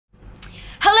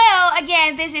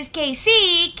again, this is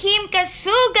KC, Kim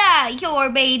Kasuga, your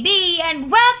baby,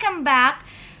 and welcome back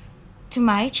to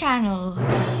my channel.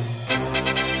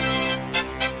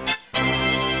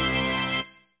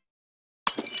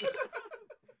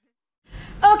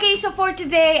 Okay, so for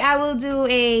today, I will do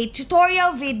a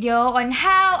tutorial video on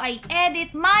how I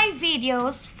edit my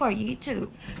videos for YouTube.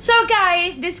 So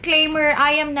guys, disclaimer,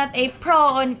 I am not a pro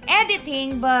on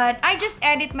editing, but I just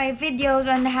edit my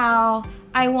videos on how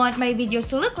I want my videos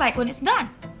to look like when it's done.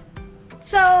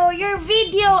 So your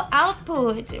video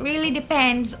output really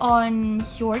depends on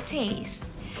your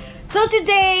taste. So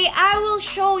today, I will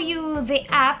show you the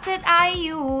app that I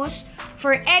use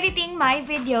for editing my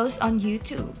videos on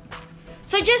YouTube.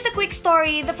 So just a quick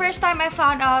story, the first time I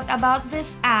found out about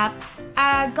this app,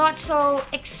 I got so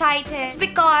excited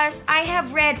because I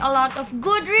have read a lot of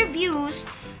good reviews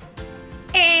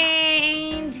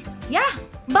and yeah.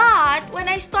 But when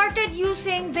I started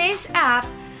using this app,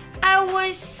 I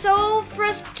was so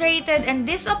frustrated and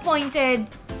disappointed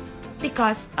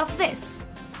because of this.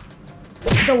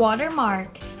 The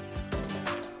watermark.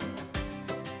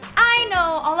 I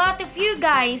know a lot of you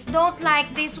guys don't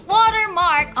like this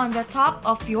watermark on the top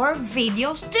of your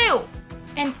videos too.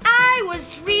 And I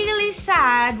was really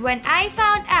sad when I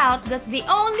found out that the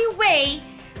only way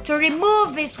to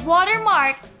remove this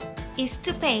watermark is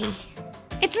to pay.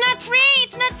 It's not free!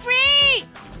 It's not free!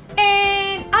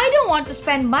 And I don't want to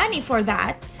spend money for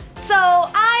that. So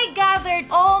I gathered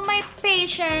all my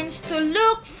patience to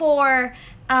look for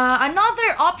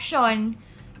another option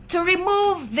to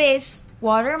remove this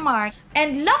watermark.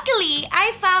 And luckily,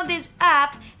 I found this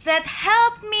app that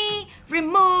helped me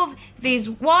remove this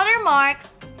watermark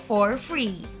for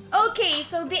free. Okay,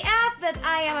 so the app that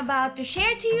I am about to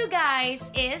share to you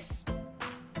guys is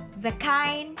the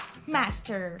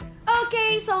Kinemaster.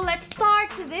 Okay, so let's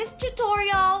start this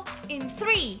tutorial in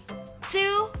 3,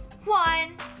 2,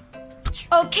 1.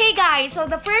 Okay guys, so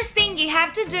the first thing you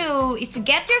have to do is to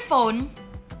get your phone,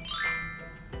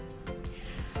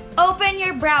 open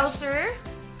your browser,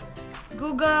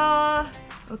 Google,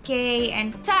 okay,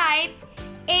 and type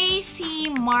AC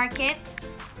Market,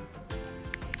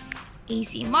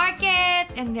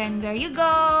 and then there you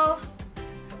go.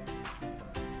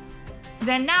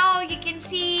 Then now you can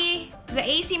see the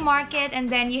AC Market, and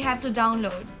then you have to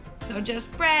download. So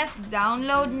just press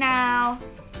download now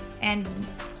and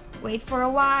wait for a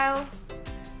while.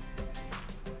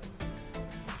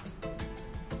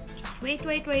 Just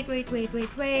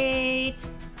wait.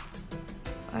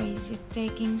 Why is it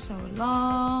taking so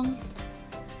long?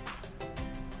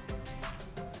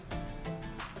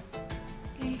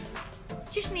 Okay.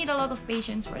 Just need a lot of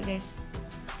patience for this.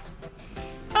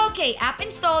 Okay, app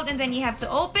installed, and then you have to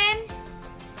open.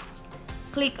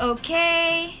 Click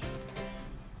OK.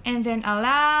 And then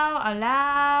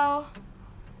allow.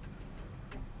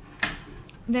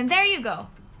 Then there you go.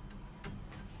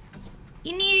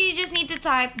 You just need to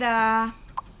type the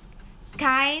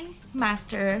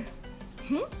Kinemaster.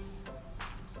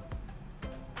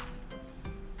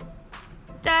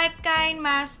 Type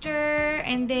Kinemaster,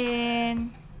 and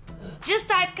then just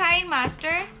type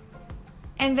Kinemaster,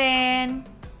 and then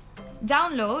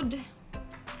download.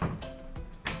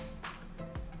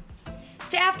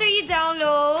 So after you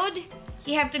download,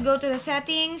 you have to go to the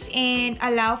settings and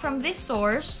allow from this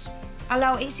source,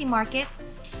 allow AC Market,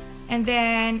 and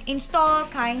then install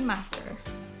Kinemaster.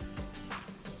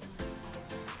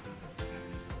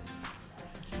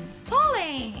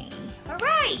 Installing!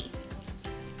 Alright!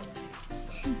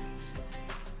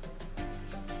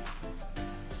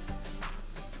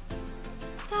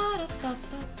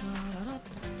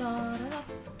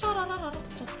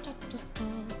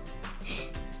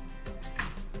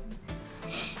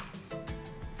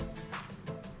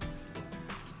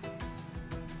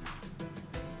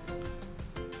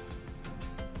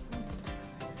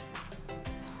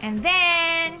 And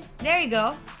then, there you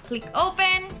go. Click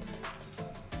open.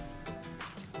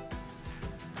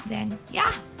 Then,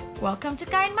 yeah, welcome to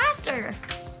Kinemaster.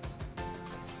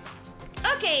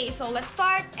 Okay, so let's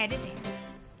start editing.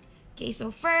 Okay,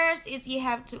 so first is you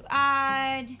have to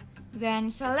add, then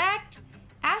select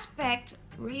aspect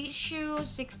ratio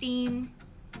 16,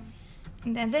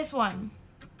 and then this one.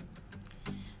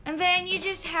 And then you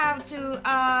just have to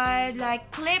add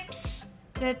like clips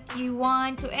that you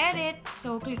want to edit.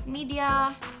 So click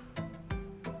media,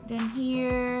 then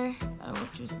here I will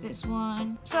choose this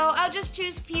one. So I'll just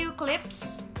choose few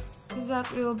clips because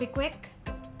that will be quick.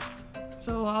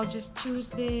 So I'll just choose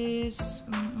this.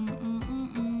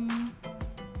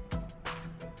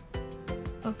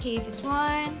 Okay, this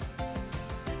one.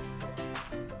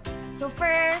 So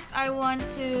first I want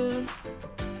to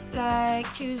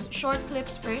like choose short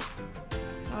clips first.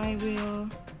 So I will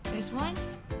this one,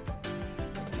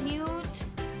 mute,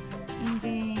 and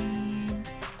then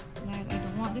like I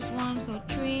don't want this one, so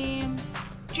trim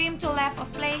to left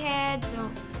of playhead. So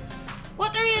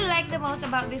what I really like the most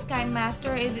about this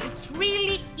Kinemaster is it's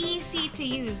really easy to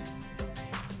use,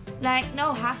 like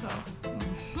no hassle.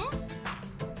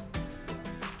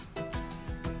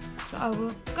 So I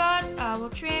will cut, I will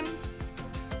trim.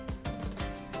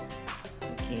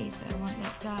 Okay, so I want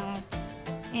like that.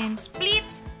 And split.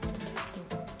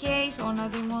 Okay, so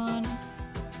another one.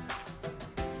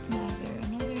 Another.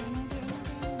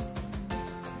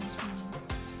 This one.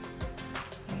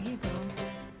 There you go.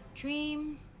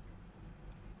 Trim.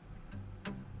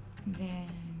 And then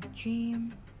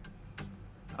trim.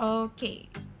 Okay.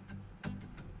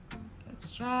 Let's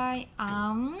try.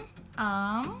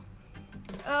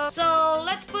 So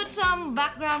let's put some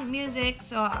background music.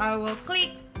 So I will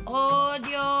click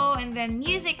audio and then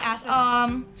music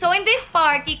assets. So in this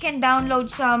part you can download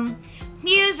some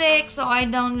music. So I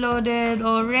downloaded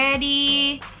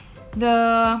already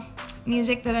the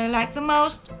music that I like the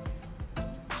most.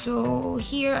 So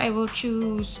here I will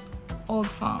choose old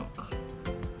funk,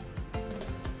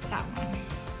 that one.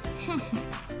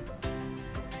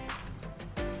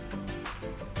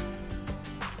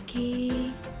 Okay,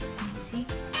 let me see.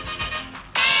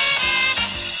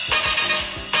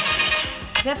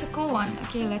 That's a cool one.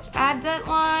 Okay, let's add that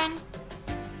one.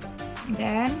 And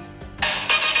then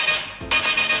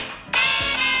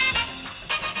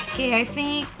okay, I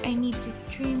think I need to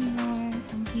trim more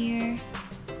from here.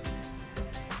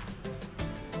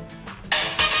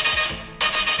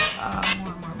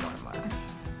 More.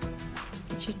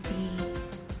 It should be.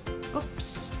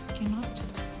 Oops, cannot.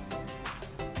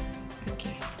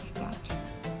 Okay, like that.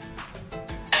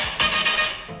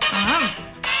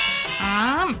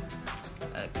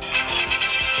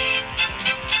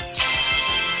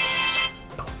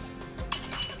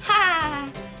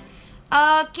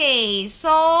 Okay,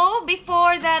 so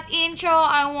before that intro,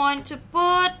 I want to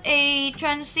put a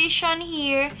transition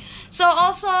here. So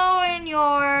also in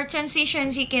your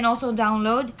transitions, you can also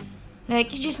download.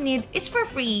 Like you just need, it's for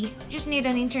free. You just need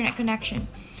an internet connection.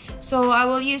 So I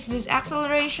will use this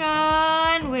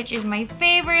acceleration, which is my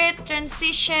favorite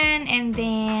transition, and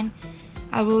then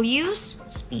I will use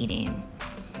speeding.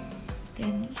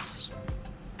 Then just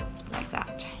like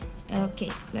that.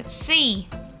 Okay, let's see.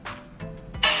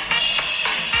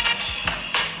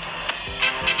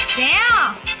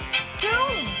 Damn!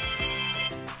 Boom!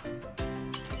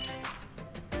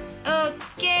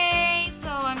 Okay, so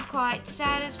I'm quite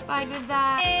satisfied with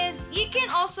that. You can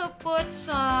also put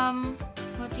some,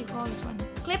 what do you call this one?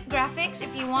 Clip graphics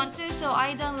if you want to. So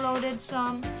I downloaded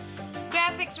some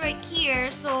graphics right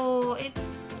here. So it's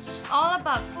all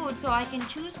about food. So I can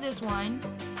choose this one.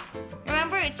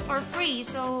 Remember, it's for free.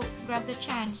 So grab the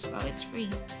chance while it's free.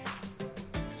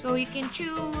 So you can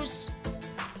choose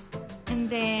and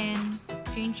then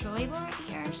change the label right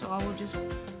here. So I will just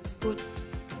put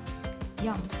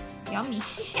yummy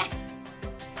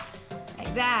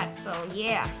like that. So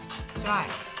yeah, try.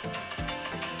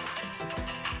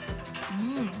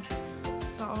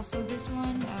 So also this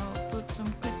one, I'll put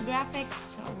some quick graphics.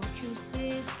 So I will choose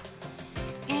this.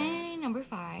 And number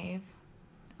 5,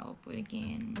 I'll put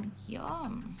again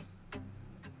yum.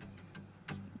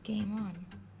 Game on.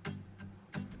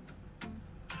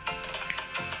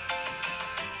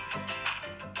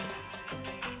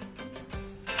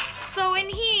 So in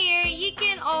here, you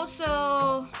can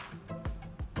also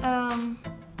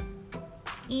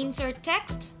insert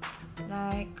text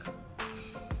like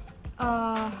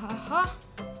I'll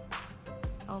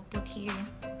put here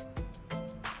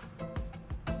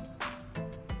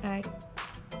like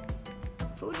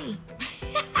foodie.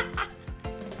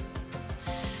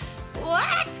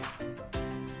 What?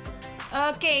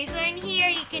 Okay, so in here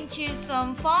you can choose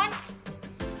some font.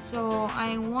 So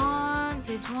I want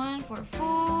this one for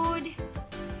food.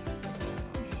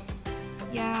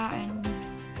 Yeah, and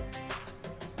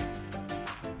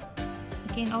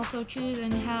you can also choose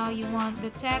on how you want the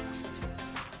text.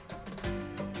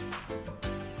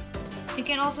 You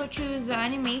can also choose the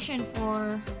animation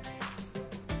for,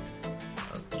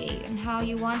 okay, and how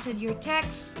you wanted your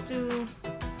text to,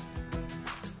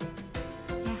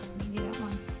 yeah, maybe that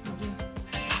one will do.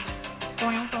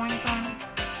 Boing, boing, boing.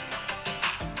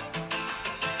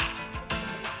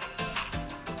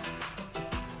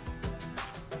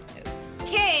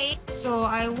 Okay, so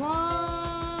I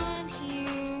want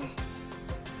here,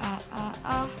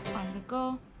 on the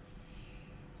go.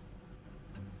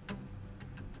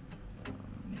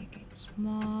 Make it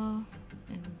small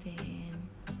and then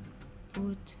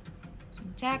put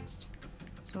some text.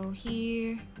 So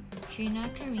here,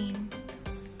 Srinakarin.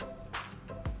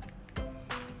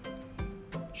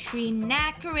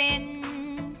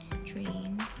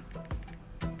 Train.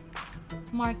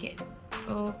 Market.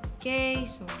 Okay,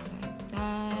 so like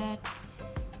that.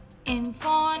 In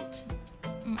font.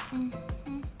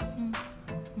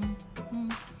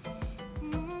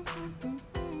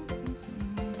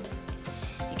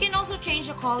 You can also change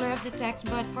the color of the text,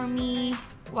 but for me,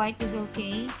 white is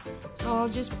okay. So I'll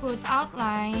just put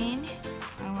outline.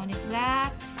 I want it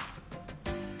black.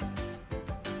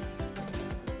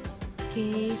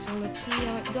 Okay, so let's see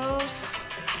how it goes.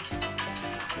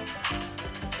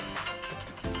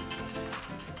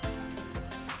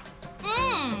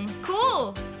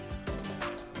 Cool.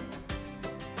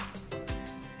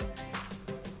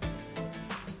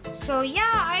 So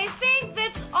yeah, I think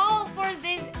that's all for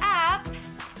this app.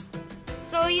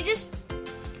 So you just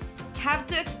have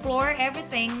to explore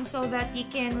everything so that you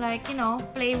can, like, you know,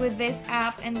 play with this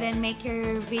app and then make your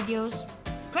videos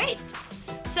great.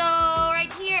 So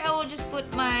right here, I will just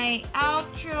put my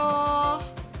outro.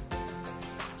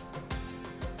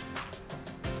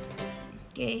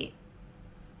 Okay.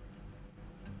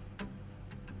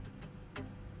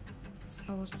 So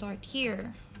I will start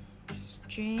here.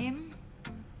 Stream.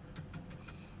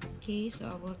 Okay, so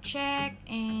I will check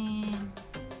and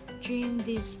trim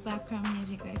this background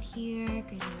music right here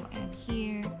because it will end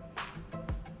here.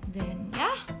 Then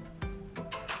yeah.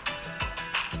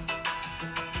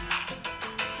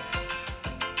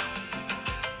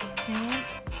 And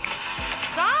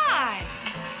done.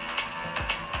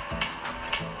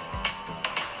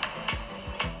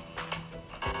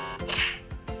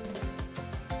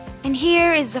 And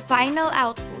here is the final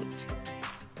output.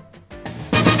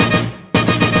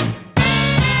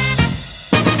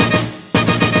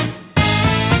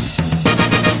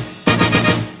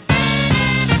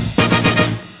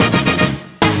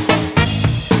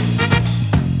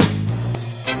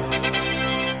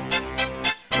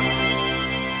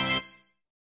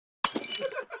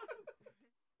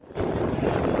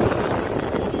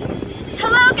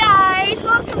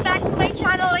 Welcome back to my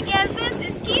channel again. This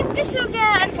is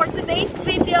Kinemaster, and for today's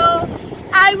video,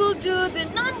 I will do the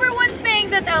 #1 thing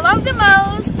that I love the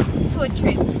most, food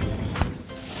trip.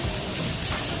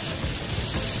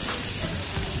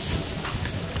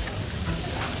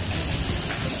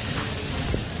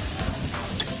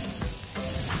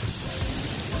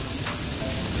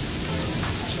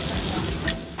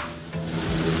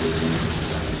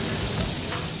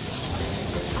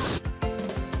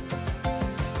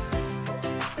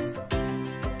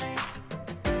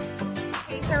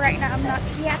 So right now I'm not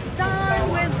yet done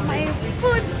with my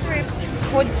food trip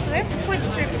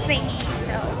thingy.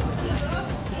 So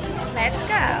let's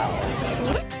go.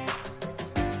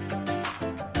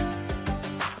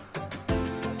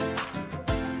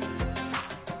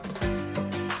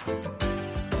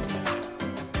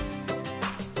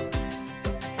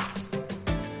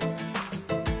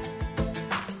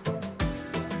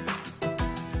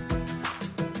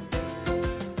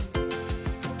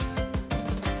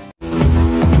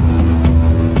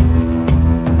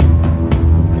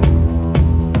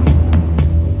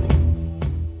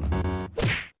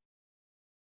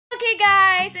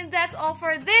 Guys, and that's all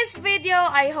for this video.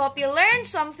 I hope you learned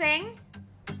something.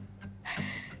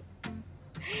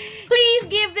 Please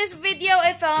give this video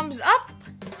a thumbs up,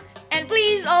 and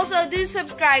please also do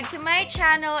subscribe to my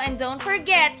channel, and don't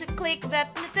forget to click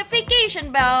that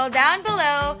notification bell down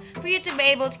below for you to be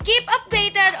able to keep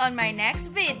updated on my next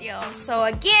video. So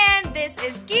again, this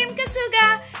is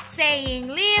Kinemaster saying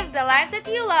live the life that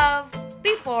you love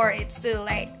before it's too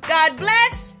late. God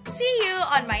bless. See you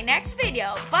on my next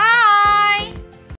video. Bye!